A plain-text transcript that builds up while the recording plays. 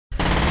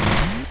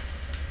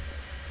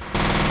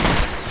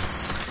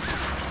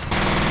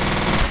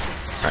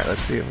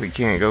let's see if we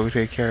can't go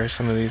take care of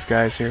some of these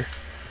guys here.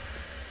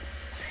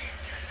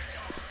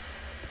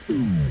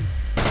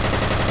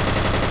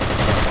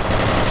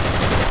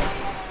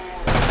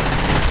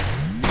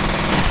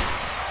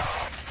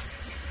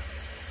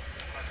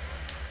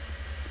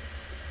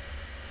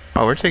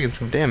 Oh, we're taking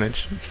some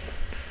damage.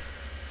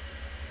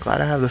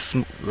 Glad I have the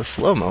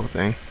slow-mo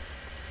thing.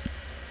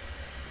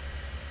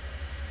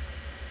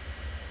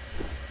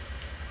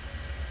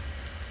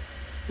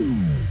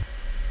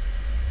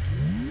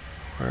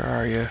 Where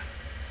are you?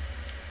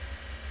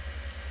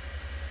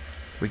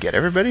 We get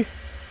everybody?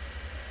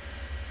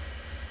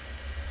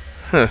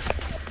 Huh.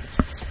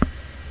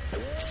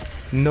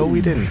 No,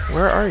 we didn't.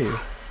 Where are you?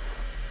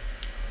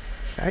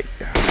 Is that...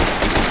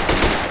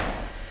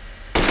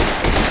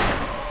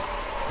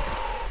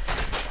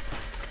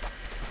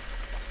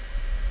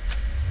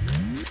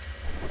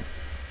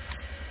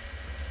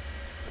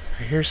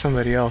 I hear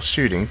somebody else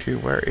shooting too.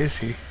 Where is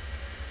he?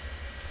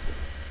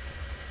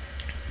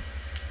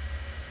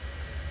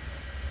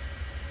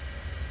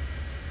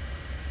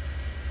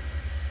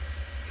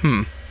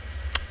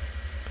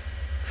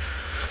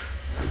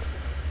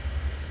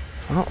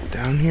 Oh,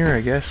 down here I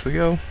guess we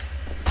go.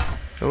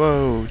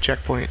 Whoa,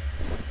 checkpoint.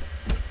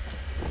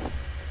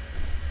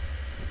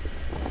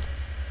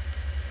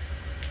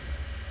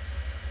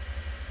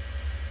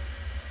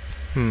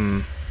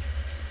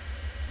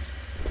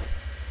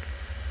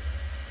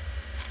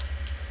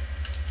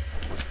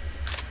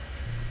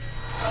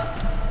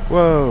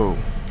 Whoa.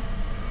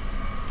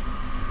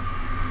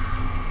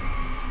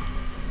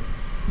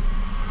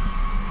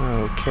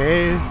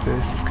 Okay,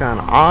 this is kind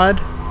of odd.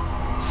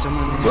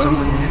 Someone.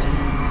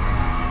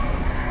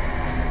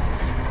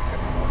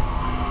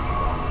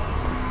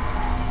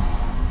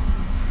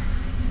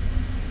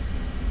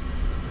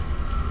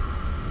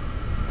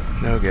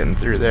 No getting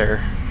through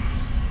there.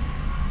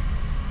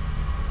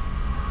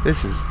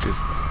 This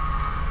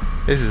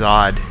is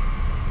odd.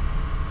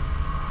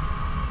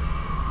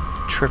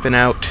 Tripping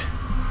out.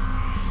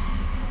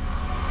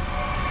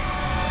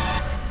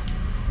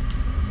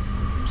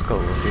 Let's go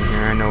look in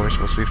here. I know we're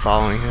supposed to be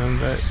following him,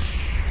 but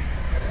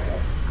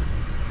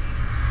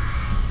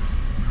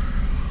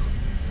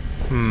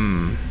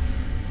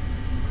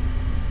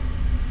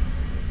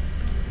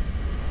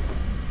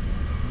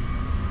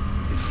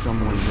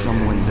Is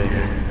someone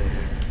there?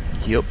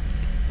 Yep,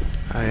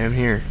 I am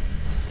here.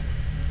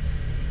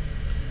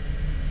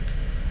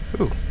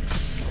 Ooh,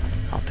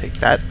 I'll take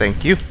that,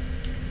 thank you.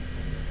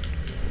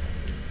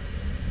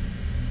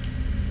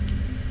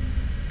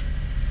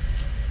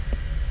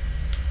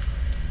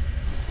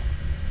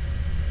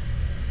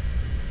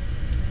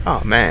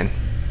 Oh man,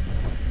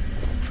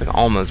 looks like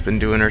Alma's been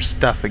doing her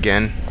stuff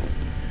again.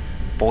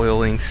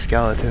 Boiling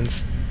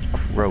skeletons,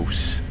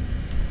 gross.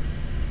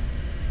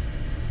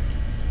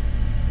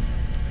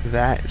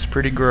 That is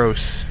pretty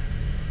gross.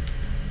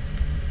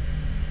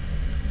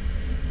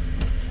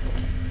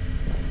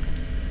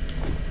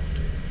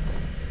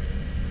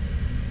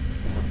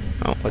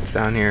 Oh, what's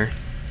down here?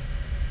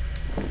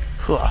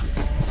 Huh.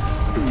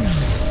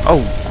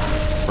 Oh,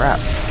 crap.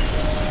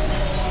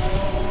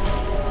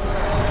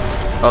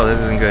 Oh, this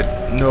isn't good.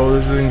 No,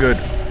 this isn't good.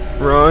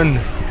 Run!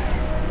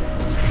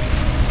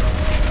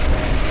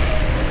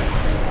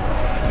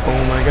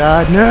 Oh my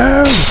god,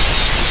 no!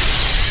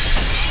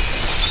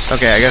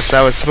 Okay, I guess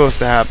that was supposed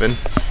to happen.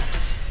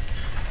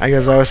 I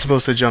guess I was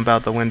supposed to jump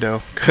out the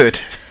window.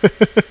 Good.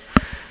 That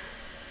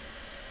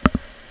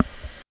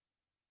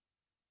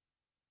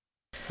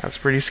was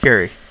pretty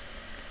scary.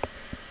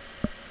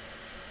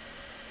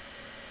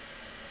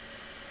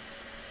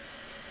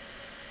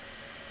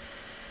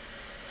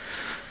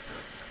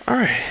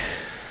 Alright.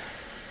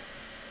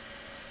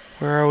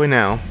 Where are we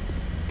now?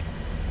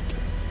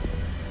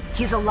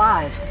 He's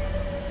alive.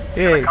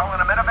 Yay.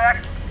 Calling a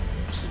medevac?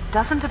 He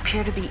doesn't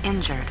appear to be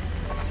injured,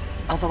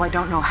 although I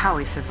don't know how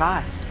he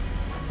survived.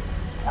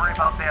 Worry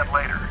about that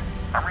later.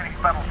 I'm reading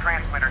Federal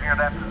transmitter near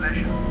that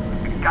position.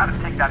 We gotta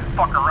take that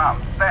fucker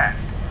out, fast.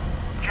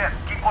 Jen,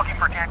 keep looking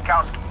for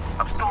Jankowski.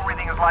 I'm still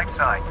reading his life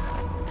signs.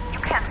 You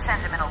can't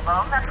send him in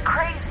alone, that's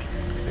crazy.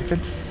 They've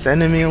been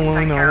sending me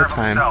alone all the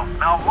time.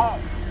 Now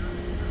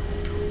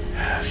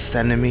move.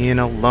 Sending me in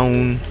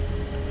alone.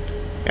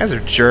 You guys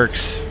are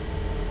jerks.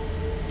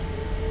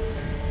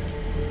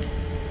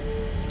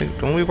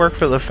 Don't we work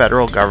for the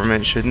federal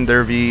government? Shouldn't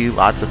there be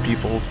lots of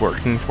people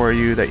working for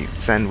you that you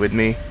could send with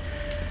me?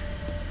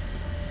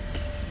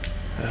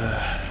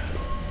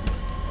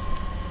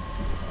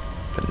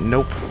 But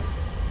nope.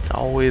 It's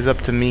always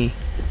up to me.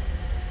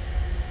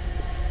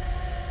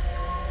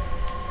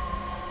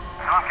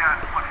 Tomcat,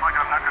 looks like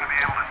I'm not going to be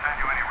able to send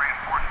you any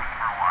reinforcements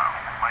for a while.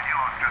 My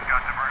helos just got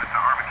diverted to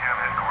Armacam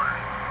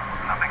headquarters.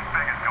 Nothing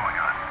big is going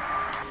on.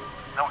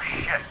 No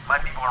shit.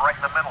 My people are right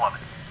in the middle of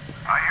it.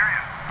 I hear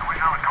you. I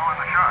wish I was calling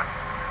the shot.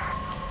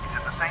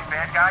 Is it the same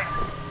bad guys?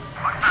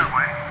 Looks that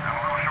way. I'm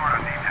a little short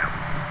on detail.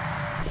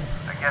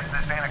 I guess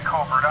this ain't a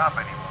covert op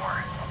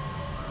anymore.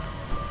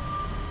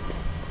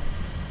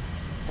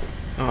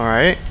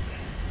 Alright.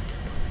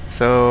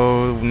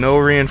 So, no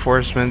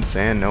reinforcements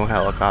and no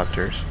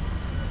helicopters.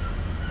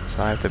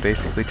 So I have to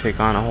basically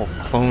take on a whole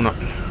clone.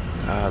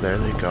 There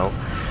they go.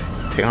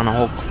 Take on a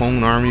whole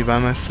clone army by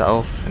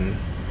myself, and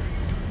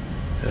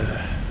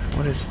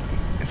what is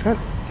that?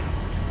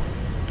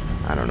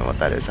 I don't know what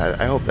that is.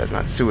 I hope that's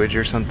not sewage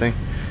or something.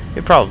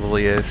 It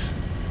probably is.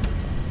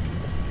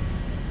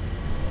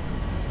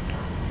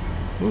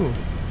 Ooh,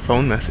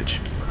 phone message.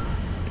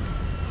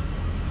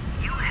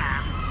 You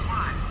have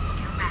one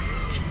new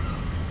message.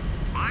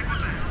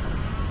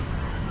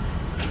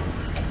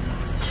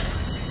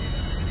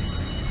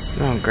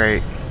 Oh,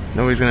 great.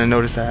 Nobody's gonna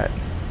notice that.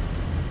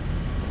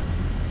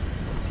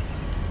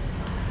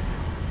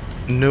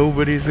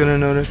 Nobody's gonna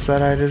notice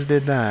that I just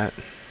did that.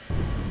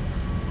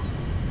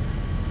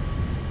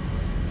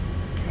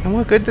 And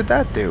what good did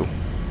that do?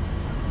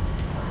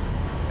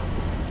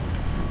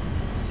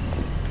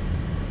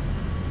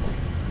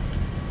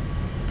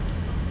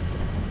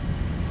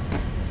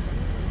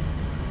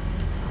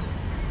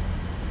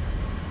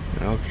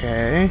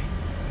 Okay.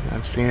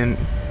 I'm seeing...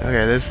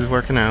 Okay, this is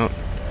working out.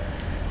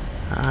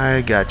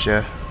 I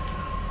gotcha.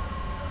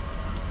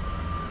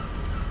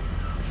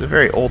 It's a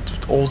very old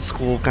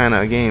school kind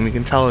of game. You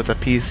can tell it's a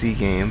PC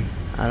game.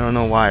 I don't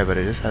know why, but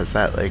it just has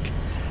that, like,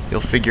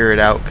 you'll figure it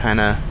out kind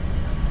of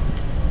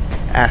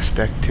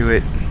aspect to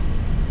it.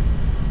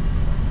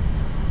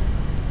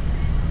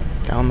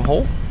 Down the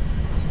hole?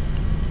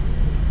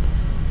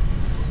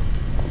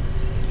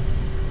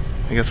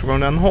 I guess we're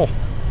going down the hole.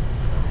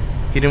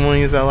 He didn't want to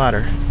use that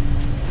ladder.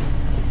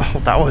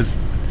 Oh, that was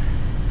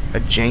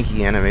a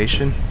janky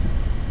animation.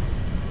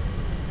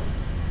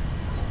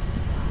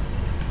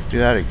 Let's do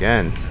that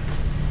again.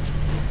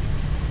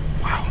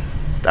 Wow.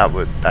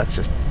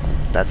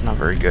 That's not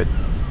very good.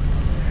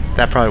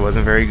 That probably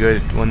wasn't very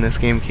good when this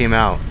game came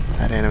out,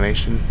 that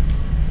animation.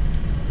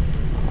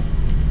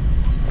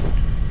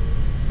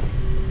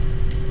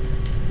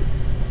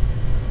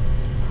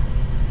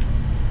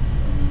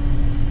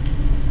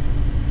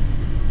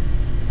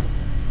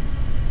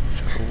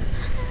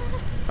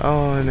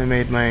 Oh, and I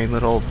made my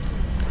little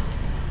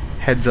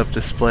heads-up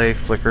display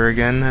flicker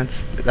again.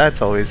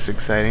 That's always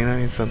exciting. That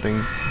means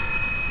something...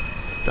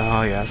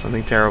 Oh yeah,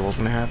 something terrible's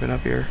gonna happen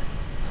up here.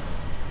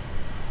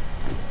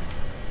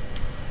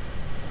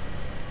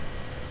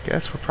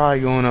 Guess we're probably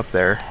going up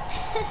there.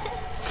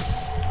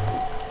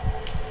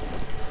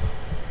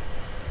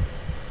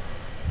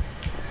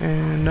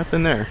 And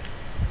nothing there.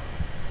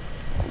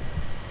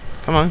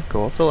 Come on,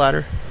 go up the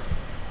ladder.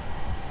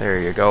 There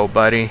you go,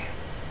 buddy.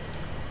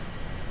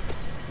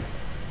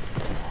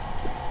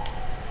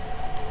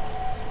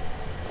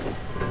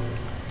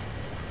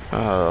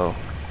 Oh,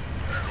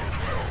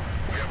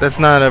 that's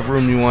not a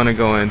room you want to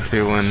go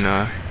into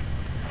when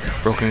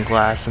broken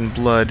glass and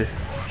blood.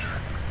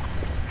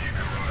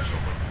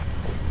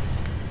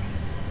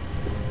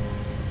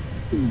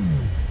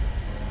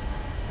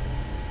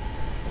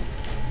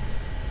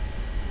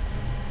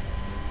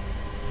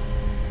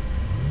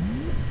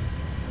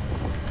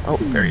 Oh,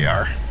 there you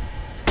are.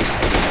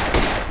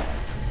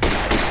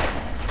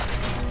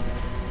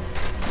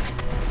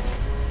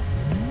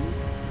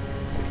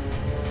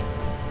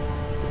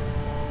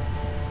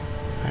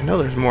 I know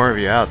there's more of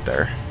you out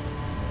there.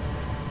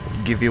 Let's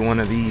give you one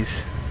of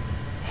these.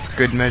 For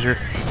good measure.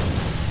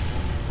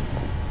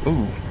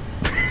 Ooh.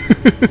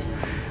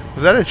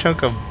 Was that a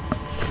chunk of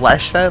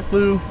flesh that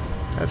flew?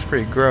 That's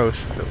pretty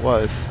gross if it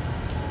was.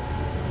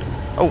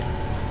 Oh.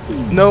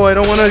 No, I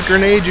don't want to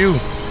grenade you.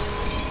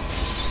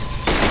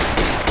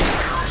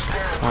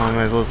 Oh, I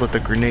might as well just let the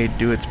grenade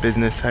do its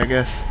business, I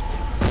guess.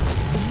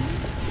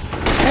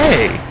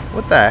 Hey!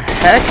 What the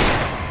heck?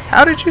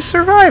 How did you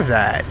survive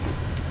that?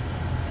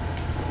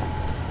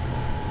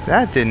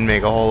 That didn't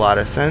make a whole lot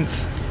of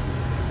sense.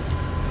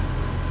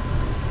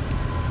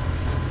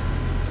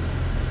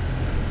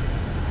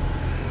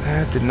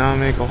 That did not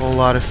make a whole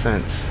lot of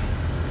sense.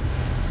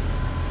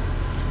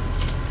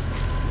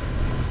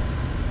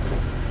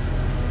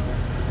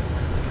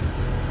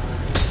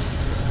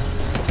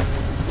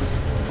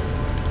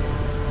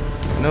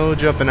 No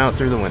jumping out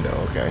through the window,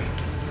 okay.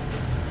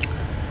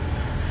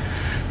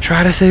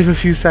 Try to save a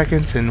few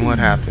seconds and what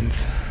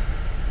happens?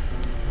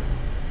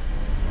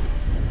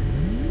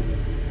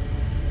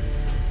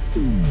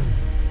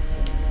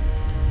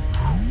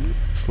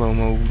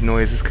 Slow-mo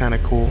noise is kind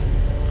of cool.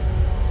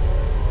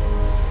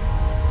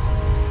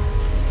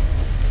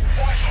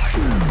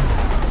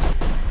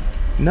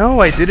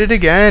 No, I did it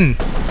again.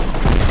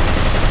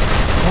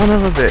 Son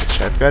of a bitch.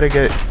 I've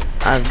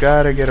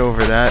got to get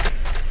over that.